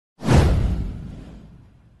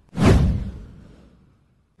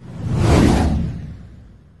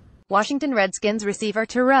Washington Redskins receiver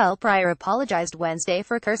Terrelle Pryor apologized Wednesday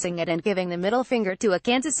for cursing at and giving the middle finger to a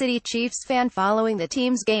Kansas City Chiefs fan following the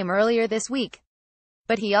team's game earlier this week.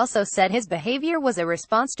 But he also said his behavior was a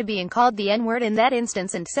response to being called the N-word in that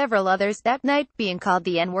instance and several others that night, being called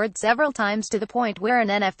the N-word several times to the point where an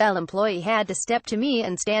NFL employee had to step to me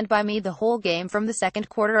and stand by me the whole game from the second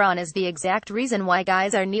quarter on is the exact reason why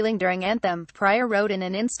guys are kneeling during anthem, Pryor wrote in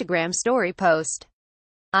an Instagram story post.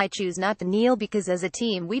 I choose not to kneel because as a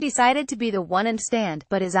team we decided to be the one and stand,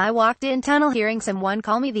 but as I walked in tunnel hearing someone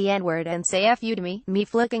call me the N-word and say F you to me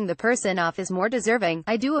flicking the person off is more deserving.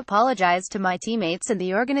 I do apologize to my teammates and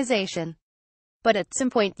the organization. But at some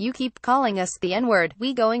point you keep calling us the N-word,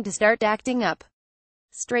 we going to start acting up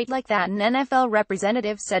straight like that. An NFL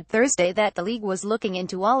representative said Thursday that the league was looking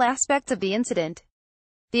into all aspects of the incident.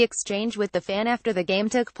 The exchange with the fan after the game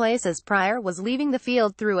took place as Pryor was leaving the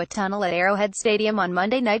field through a tunnel at Arrowhead Stadium on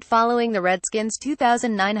Monday night following the Redskins'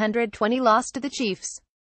 2,920 loss to the Chiefs.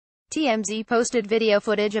 TMZ posted video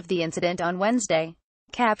footage of the incident on Wednesday.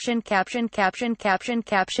 Caption Charles.Chilkin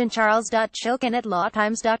at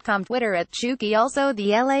lawtimes.com Twitter at Chucky. Also, the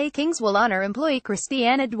LA Kings will honor employee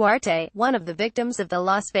Cristiana Duarte, one of the victims of the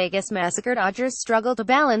Las Vegas massacre. Dodgers struggle to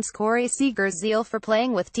balance Corey Seager's zeal for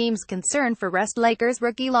playing with team's concern for rest. Lakers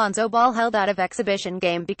rookie Lonzo Ball held out of exhibition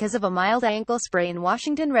game because of a mild ankle sprain.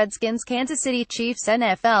 Washington Redskins Kansas City Chiefs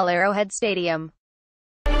NFL Arrowhead Stadium.